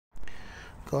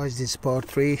Guys, this is part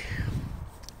 3.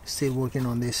 Still working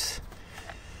on this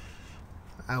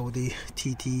Audi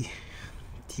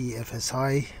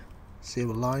TFSI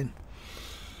silver line.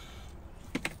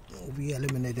 We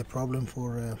eliminate the problem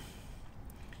for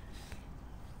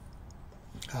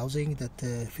housing, that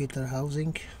filter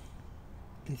housing.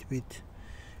 Little bit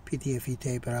PTFE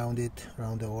tape around it,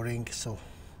 around the o-ring. So,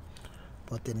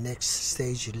 but the next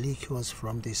stage leak was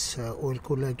from this oil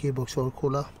cooler, gearbox oil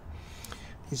cooler.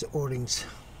 These o-rings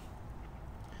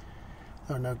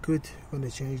are not good. We're going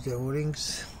to change the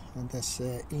o-rings, and that's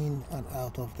in and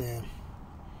out of the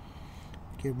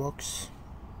gearbox.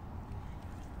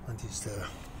 And this is the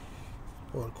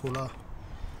oil cooler.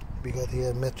 We got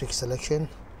here metric selection.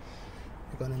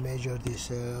 We're going to measure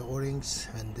these o-rings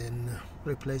and then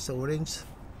replace the o-rings.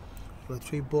 Got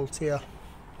 3 bolts here.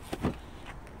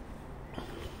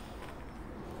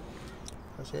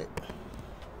 That's it.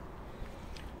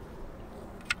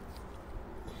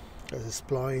 There's a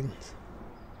spline.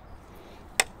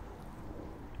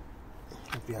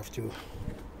 We have to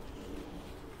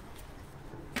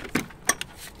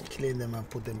clean them and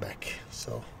put them back.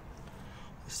 So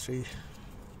it's 3,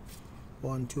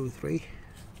 1, 2, 3,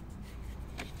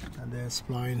 and then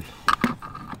spline.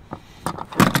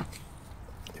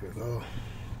 Here we go.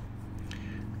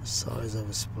 The size of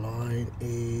a spline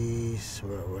is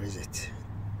where is it?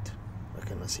 I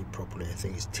cannot see properly. I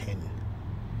think it's 10.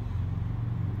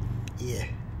 Yeah,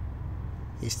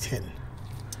 it's 10.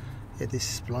 Yeah,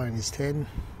 this spline is 10.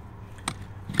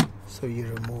 So you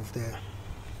remove the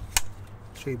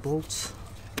 3 bolts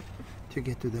to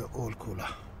get to the oil cooler.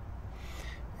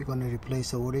 We're going to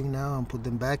replace the o-ring now and put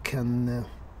them back and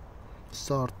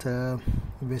start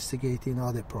investigating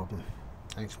other problem.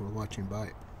 Thanks for watching.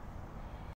 Bye.